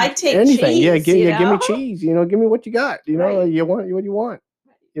yeah, I'd take anything. Cheese, give me cheese. Give me what you got. You know, you want what you want.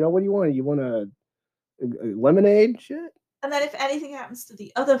 You know, what do you want? You want a lemonade? Shit. And then if anything happens to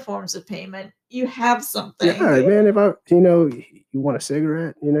the other forms of payment, you have something. Yeah, man. If you want a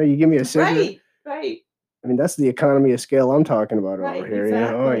cigarette, you give me a cigarette. Right. I mean, that's the economy of scale I'm talking about over here.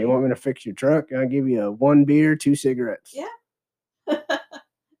 Exactly. You want me to fix your truck? I'll give you 1 beer, 2 cigarettes. Yeah.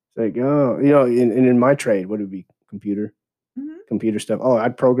 It's like, in my trade, what would it be? Computer stuff. Oh,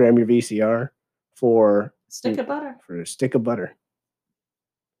 I'd program your VCR for a stick of butter.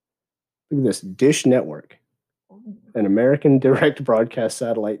 Look at this. Dish Network, an American direct broadcast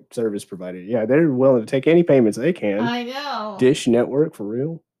satellite service provider. Yeah, they're willing to take any payments they can. I know. Dish Network, for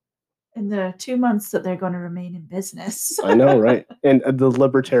real. In the 2 months that they're going to remain in business. I know, right? And the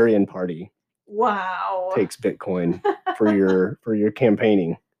Libertarian Party. Wow. Takes Bitcoin for your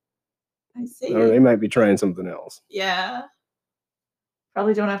campaigning. I see. Or they might be trying something else. Yeah.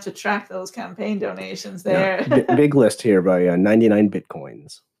 Probably don't have to track those campaign donations Yeah, there. big list here by 99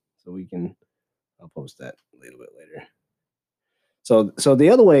 bitcoins. So I'll post that a little bit later. So the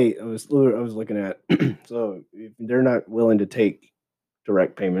other way I was looking at, so if they're not willing to take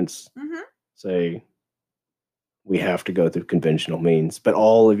direct payments, say we have to go through conventional means, but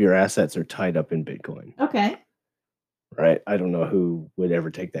all of your assets are tied up in Bitcoin. Okay. Right? I don't know who would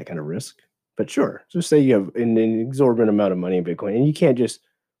ever take that kind of risk, but sure. Just say you have an exorbitant amount of money in Bitcoin and you can't just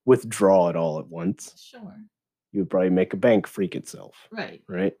withdraw it all at once. Sure. You would probably make a bank freak itself. Right.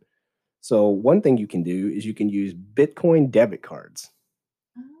 Right? So one thing you can do is you can use Bitcoin debit cards.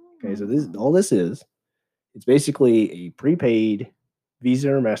 Okay, so this is it's basically a prepaid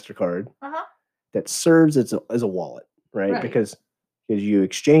Visa or MasterCard that serves as a wallet, right? Because you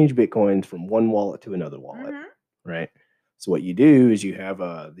exchange Bitcoins from one wallet to another wallet, right? So what you do is you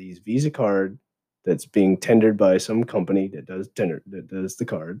have these Visa card that's being tendered by some company that does the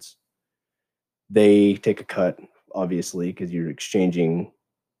cards. They take a cut, obviously, because you're exchanging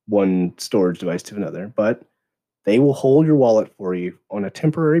one storage device to another, but they will hold your wallet for you on a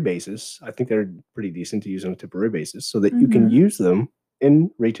temporary basis. I think they're pretty decent to use on a temporary basis so that you can use them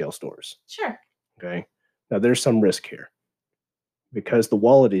in retail stores. Sure. Okay. Now there's some risk here. Because the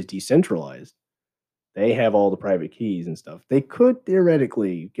wallet is decentralized, they have all the private keys and stuff. They could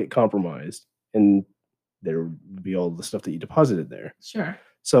theoretically get compromised and there would be all the stuff that you deposited there. Sure.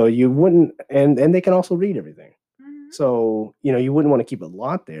 So you wouldn't, and they can also read everything. So, you wouldn't want to keep a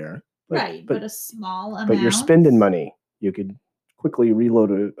lot there. But a small amount. But you're spending money. You could quickly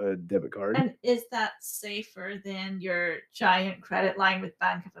reload a debit card. And is that safer than your giant credit line with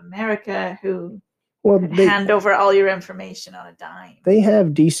Bank of America, who hand over all your information on a dime? They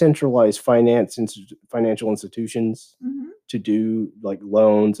have decentralized financial institutions to do like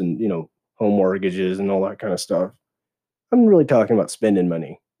loans and home mortgages and all that kind of stuff. I'm really talking about spending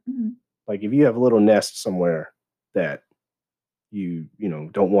money. Like if you have a little nest somewhere that you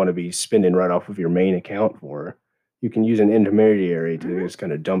don't want to be spending right off of your main account for, you can use an intermediary to just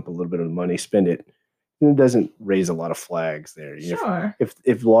kind of dump a little bit of money, spend it. And it doesn't raise a lot of flags there. Sure.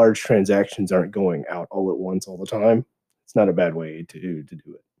 If large transactions aren't going out all at once all the time, it's not a bad way to do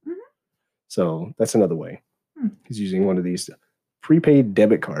it. So that's another way. Is using one of these prepaid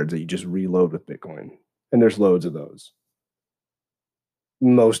debit cards that you just reload with Bitcoin. And there's loads of those.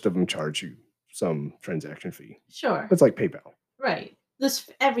 Most of them charge you some transaction fee. Sure. It's like PayPal. Right.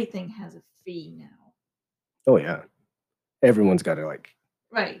 Everything has a fee now. Oh yeah. Everyone's got to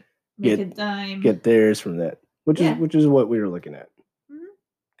make a dime. Get theirs from that, which is what we were looking at.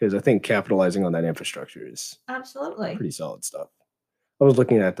 Because I think capitalizing on that infrastructure is absolutely pretty solid stuff. I was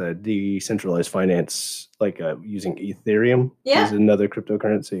looking at the decentralized finance, using Ethereum as another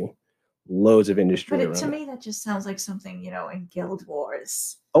cryptocurrency. Loads of industry but to me that just sounds like something in Guild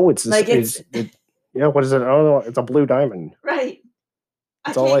Wars. Oh, what is it? What is it? I don't know. It's a blue diamond. Right.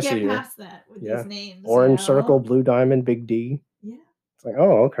 That's all I see here. Past that with these names. Orange circle, blue diamond, big D. Yeah. It's like,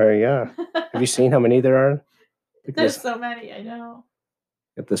 oh, okay, yeah. Have you seen how many there are? There's so many, I know.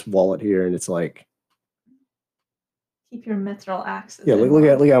 Got this wallet here, and it's like, keep your mithril axes. Yeah, look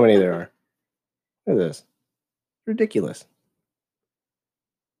how many there are. Look at this. Ridiculous.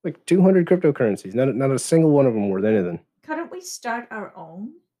 Like 200 cryptocurrencies. Not a single one of them worth anything. Couldn't we start our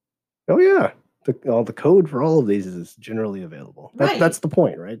own? Oh yeah. The code for all of these is generally available. That's the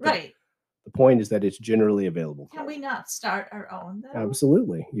point, right? Right. The point is that it's generally available. Can we not start our own, though?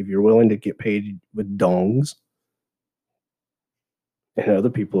 Absolutely. If you're willing to get paid with dongs, and other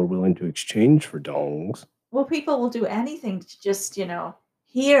people are willing to exchange for dongs. Well, people will do anything to just,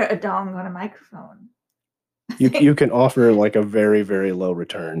 hear a dong on a microphone. You can offer like a very, very low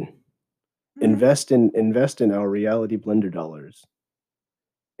return. Invest in our reality blender dollars,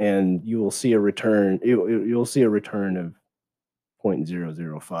 and you will see a return. You'll see a return of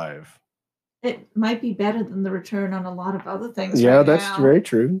 0.005. It might be better than the return on a lot of other things. Yeah, that's very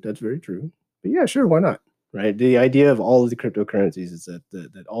true. That's very true. But yeah, sure, why not? Right. The idea of all of the cryptocurrencies is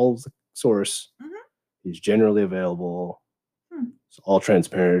that all of the source is generally available. It's all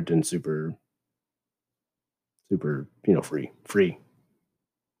transparent and super, free.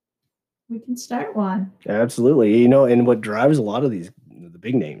 We can start one. Absolutely. And what drives a lot of these, the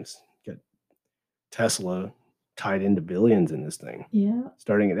big names, got Tesla tied into billions in this thing. Yeah.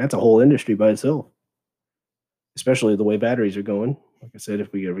 That's a whole industry by itself. Especially the way batteries are going. Like I said,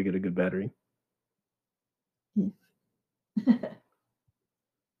 if we ever get a good battery.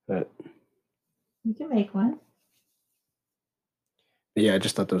 But we can make one. Yeah, I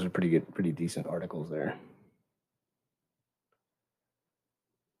just thought those are pretty decent articles there.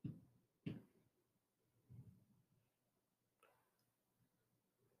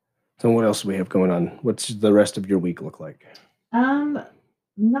 So what else do we have going on? What's the rest of your week look like?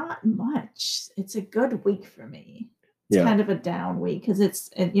 Not much. It's a good week for me. It's Yeah. kind of a down week because it's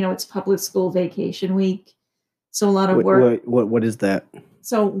public school vacation week, so a lot of What work. what is that?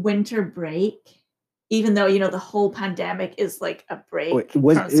 So winter break, even though the whole pandemic is like a break Wait, from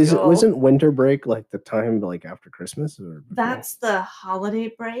school. wasn't winter break like the time like after Christmas or before? That's the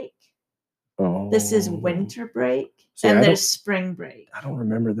holiday break. Oh, This is winter break. See, Then I there's spring break. I don't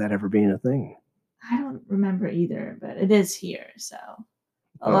remember that ever being a thing. I don't remember either, but it is here. So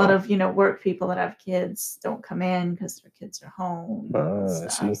a lot of work people that have kids don't come in because their kids are home and I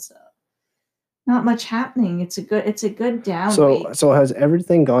stuff. see. So not much happening. It's a good down So week. so has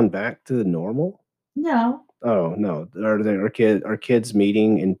everything gone back to normal? No, Oh no. Are kids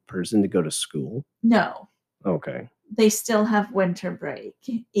meeting in person to go to school? no, Okay. they still have winter break,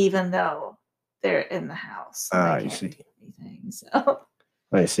 even though they're in the house. And I they can't see. do anything. So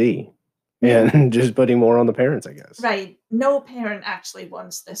I see. yeah. And just putting more on the parents, I guess. Right. No parent actually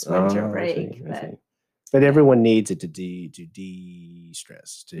wants this winter I see, break, I but see. But everyone needs it to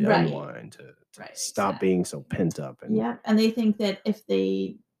de-stress, to Right. unwind, to Right, stop being so pent up. And yeah, and they think that if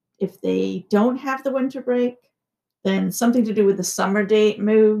they don't have the winter break, then something to do with the summer date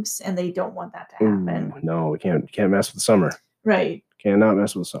moves, and they don't want that to happen. ooh, no, we can't mess with summer. Right. Cannot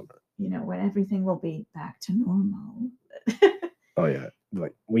mess with summer. When everything will be back to normal. Oh yeah,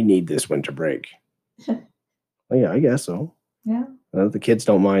 like we need this winter break. Oh yeah, I guess so. Yeah. The kids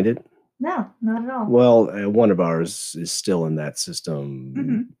don't mind it. No, not at all. Well, one of ours is still in that system.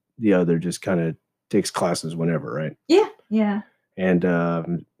 Mhm. The other just kind of takes classes whenever, right? Yeah. Yeah. And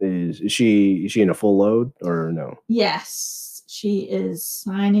is she in a full load or no? Yes, she is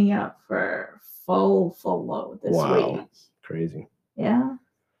signing up for full load this Wow, week. crazy. Yeah.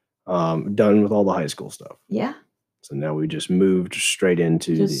 Done with all the high school stuff. Yeah. So now we just moved straight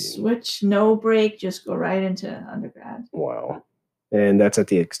into Just switch, no break, just go right into undergrad. Wow. And that's at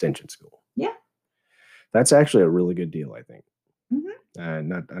the extension school. Yeah. That's actually a really good deal, I think.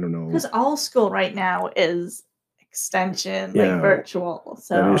 Mm-hmm. I don't know. Because all school right now is extension, Yeah, like virtual.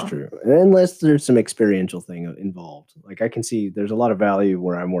 So that is true. Unless there's some experiential thing involved. Like I can see there's a lot of value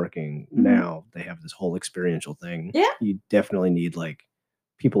where I'm working now. They have this whole experiential thing. Yeah. You definitely need like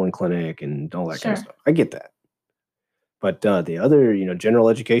people in clinic and all that kind of Sure. stuff. I get that. But the other, general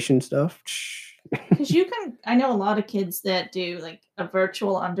education stuff, because I know a lot of kids that do like a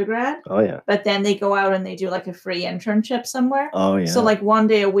virtual undergrad, oh yeah. but then they go out and they do like a free internship somewhere. Oh yeah. So like one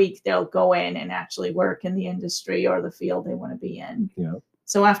day a week they'll go in and actually work in the industry or the field they want to be in. Yeah.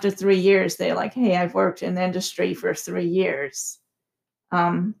 So after 3 years, they're like, hey, I've worked in the industry for 3 years,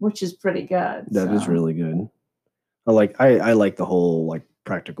 which is pretty good. That is really good. I like the whole like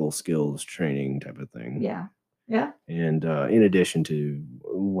practical skills training type of thing. Yeah. Yeah. And in addition to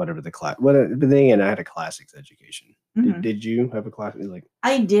whatever the class, but then again, I had a classics education. Did you have a class like?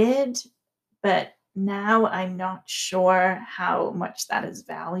 I did, but now I'm not sure how much that is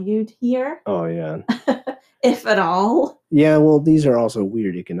valued here. Oh yeah. If at all. Yeah, well, these are also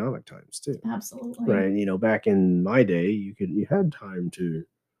weird economic times too. Absolutely. Right. Back in my day, you had time to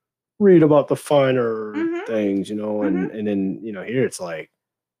read about the finer things, and then here it's like,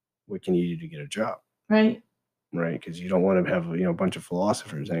 what can you do to get a job? Right. Right, because you don't want to have a bunch of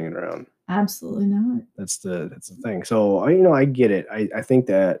philosophers hanging around. Absolutely not. That's the thing. So I get it. I think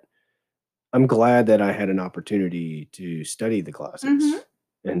that I'm glad that I had an opportunity to study the classics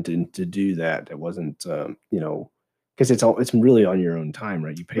and to do that. It wasn't because it's really on your own time,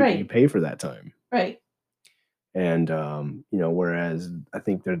 right? You pay for that time, right? And whereas I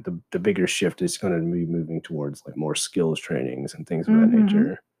think that the bigger shift is going to be moving towards like more skills trainings and things of that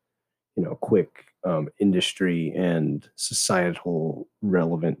nature. Quick industry and societal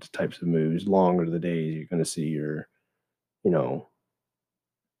relevant types of moves. Longer the days, you're going to see your,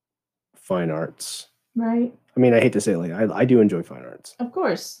 fine arts. Right. I mean, I hate to say it, like I do enjoy fine arts. Of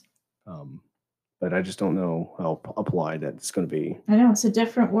course. But I just don't know how applied that's going to be. I know it's a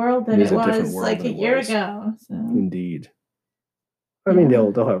different world than it was like a year ago. So. Indeed. I mean,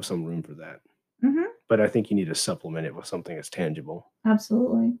 they'll have some room for that. But I think you need to supplement it with something that's tangible.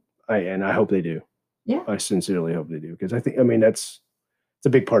 Absolutely. I hope they do. Yeah. I sincerely hope they do, because it's a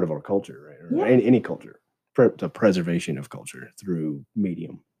big part of our culture, right? Or any culture, the preservation of culture through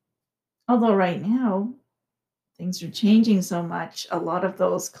medium. Although right now things are changing so much, a lot of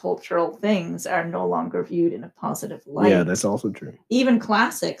those cultural things are no longer viewed in a positive light. Yeah, that's also true. Even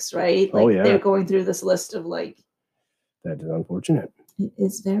classics, right? Like they're going through this list of like. That is unfortunate. It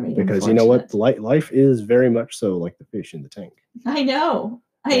is very because unfortunate. you know what, life is very much so like the fish in the tank. I know.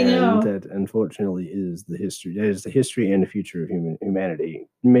 I and know. that unfortunately is the history. That is the history and the future of humanity.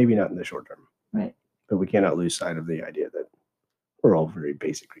 Maybe not in the short term, Right. but we cannot lose sight of the idea that we're all very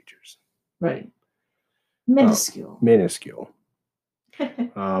basic creatures. Right. Minuscule. Minuscule.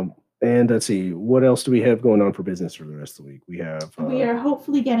 And let's see, what else do we have going on for business for the rest of the week? We have We are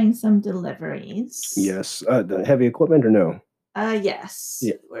hopefully getting some deliveries. yes, the heavy equipment or no? Yes.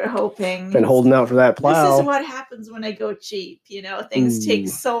 Yeah. We're hoping. Been holding out for that plow. This is what happens when I go cheap. Things take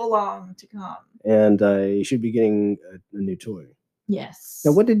so long to come. And I should be getting a new toy. Yes.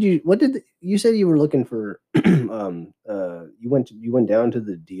 Now, what did you said you were looking for? You went down to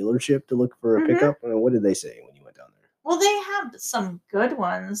the dealership to look for a pickup. What did they say when you went down there? Well, they have some good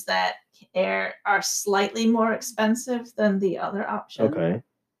ones that are slightly more expensive than the other option. Okay.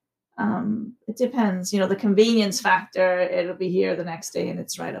 It depends. The convenience factor. It'll be here the next day, and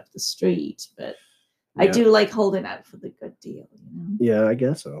it's right up the street. But I do like holding out for the good deal. Yeah, I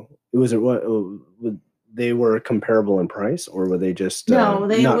guess so. Was it what? They were comparable in price, or were they just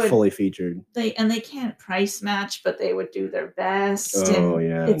not fully featured? They can't price match, but they would do their best. Oh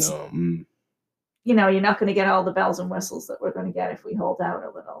yeah, you're not going to get all the bells and whistles that we're going to get if we hold out a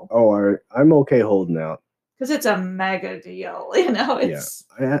little. Oh, I'm okay holding out because it's a mega deal. It's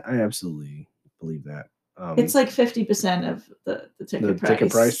I absolutely believe that. It's like 50% of the ticket price.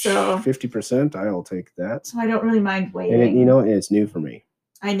 Ticket price, so 50%. I'll take that. So I don't really mind waiting. And it's new for me.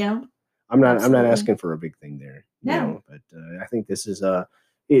 I know. I'm not asking for a big thing there. No. But I think this is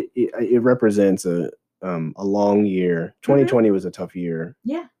it represents a long year. 2020 was a tough year.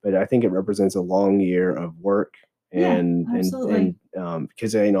 Yeah. But I think it represents a long year of work and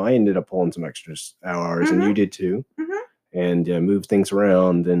because I ended up pulling some extra hours and you did too. And move things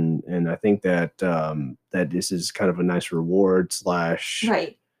around, and I think that that this is kind of a nice reward /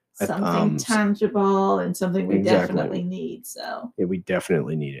 right, something tangible and something we definitely need. So yeah, we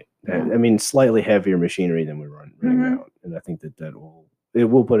definitely need it. Yeah. I mean, slightly heavier machinery than we're running out, and I think that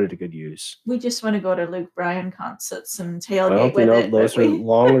will put it to good use. We just want to go to Luke Bryan concerts and tailgate with it. Those are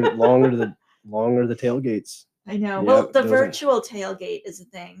longer the tailgates. I know. Yeah, well, the virtual tailgate is a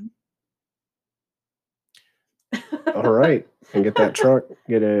thing. All right, and get that truck,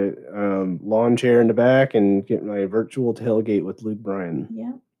 get a lawn chair in the back, and get my virtual tailgate with Luke Bryan.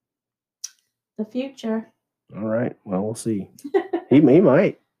 Yeah, the future. All right, well, we'll see. he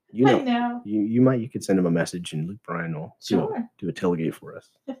might. I know. You might. You could send him a message, and Luke Bryan will do a tailgate for us.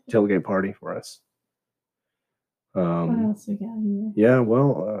 Tailgate party for us. What else we got here? Yeah,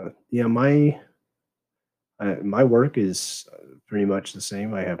 well, my work is pretty much the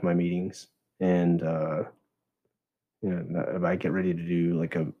same. I have my meetings, and I get ready to do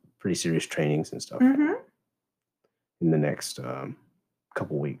like a pretty serious trainings and stuff in the next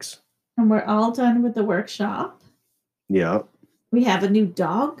couple weeks. And we're all done with the workshop. Yeah. We have a new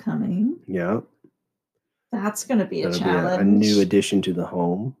dog coming. Yeah. That's going to be a challenge. A new addition to the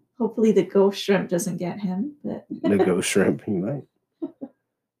home. Hopefully the ghost shrimp doesn't get him. But the ghost shrimp, he might.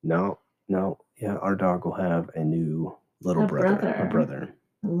 No. Yeah, our dog will have a new little brother. A brother.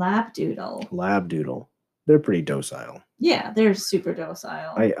 A Labdoodle. They're pretty docile. Yeah, they're super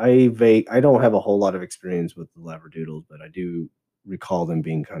docile. I don't have a whole lot of experience with the Labradoodles, but I do recall them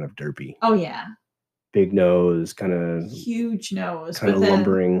being kind of derpy. Oh yeah. Big nose, kind of huge nose, kind of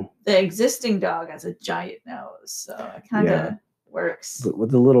lumbering. The existing dog has a giant nose, so it kind of works. But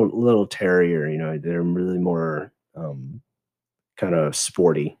with the little terrier, they're really more kind of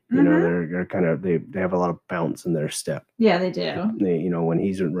sporty. They're kind of they have a lot of bounce in their step. Yeah, they do. They when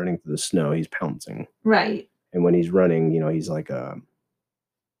he's running through the snow, he's pouncing. Right. And when he's running, he's like a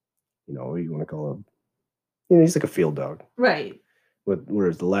what do you want to call him? He's like a field dog. Right.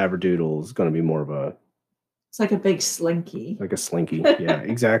 Whereas the Labradoodle is going to be more of a. It's like a big slinky. Like a slinky. Yeah,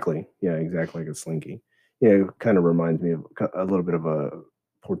 exactly. Yeah, exactly like a slinky. It kind of reminds me of a little bit of a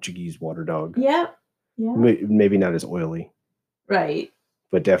Portuguese water dog. Yeah. Yeah. Maybe not as oily. Right.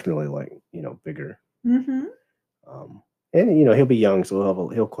 But definitely bigger. Mm-hmm. And he'll be young, so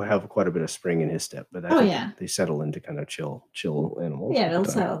he'll have quite a bit of spring in his step. But I think they settle into kind of chill animals. Yeah, they'll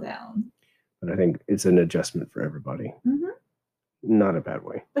settle down. But I think it's an adjustment for everybody. Mm-hmm. Not a bad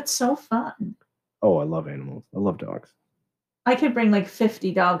way. But so fun. Oh, I love animals. I love dogs. I could bring like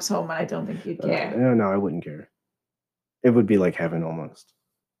 50 dogs home, and I don't think you'd care. No, I wouldn't care. It would be like heaven almost.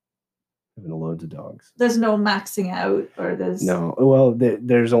 Having loads of dogs. There's no maxing out, or there's no. Well,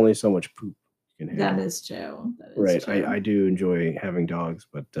 there's only so much poop you can have. That is true. Right. I do enjoy having dogs,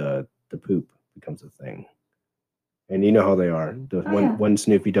 but the poop becomes a thing. And you know how they are. One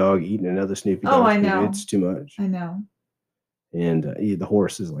Snoopy dog eating another Snoopy dog. Oh, I know. It's too much. I know. And the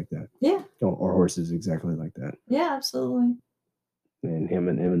horse is like that. Yeah. Our horse is exactly like that. Yeah, absolutely. and him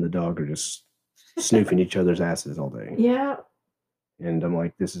and the dog are just snoofing each other's asses all day. Yeah. And I'm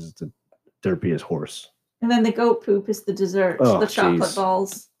like, this is the derpiest horse. And then the goat poop is the dessert, the chocolate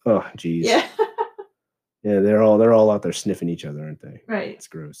balls. Oh, geez. Yeah. Yeah, they're all out there sniffing each other, aren't they? Right. It's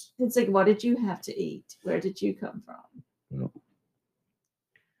gross. It's like, what did you have to eat? Where did you come from? Well,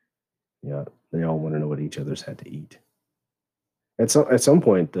 yeah, they all want to know what each other's had to eat. At some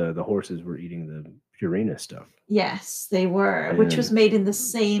point, the horses were eating the Purina stuff. Yes, they were, which was made in the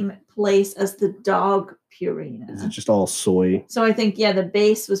same place as the dog Purina. Is it just all soy? So I think, yeah, the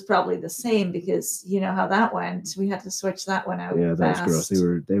base was probably the same because you know how that went. We had to switch that one out. Yeah, that was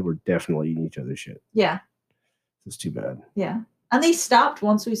gross. They were definitely eating each other's shit. Yeah. It's too bad. Yeah. And they stopped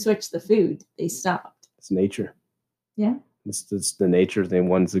once we switched the food. They stopped. It's nature. Yeah. It's the nature. They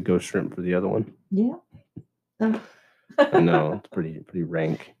one's the ghost shrimp for the other one. Yeah. I know, it's pretty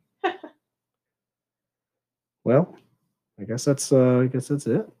rank. Well, I guess that's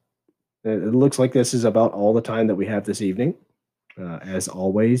it. It looks like this is about all the time that we have this evening. As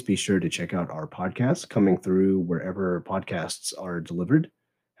always, be sure to check out our podcast coming through wherever podcasts are delivered.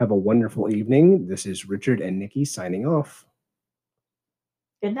 Have a wonderful evening. This is Richard and Nikki signing off.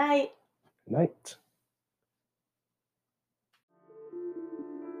 Good night. Good night.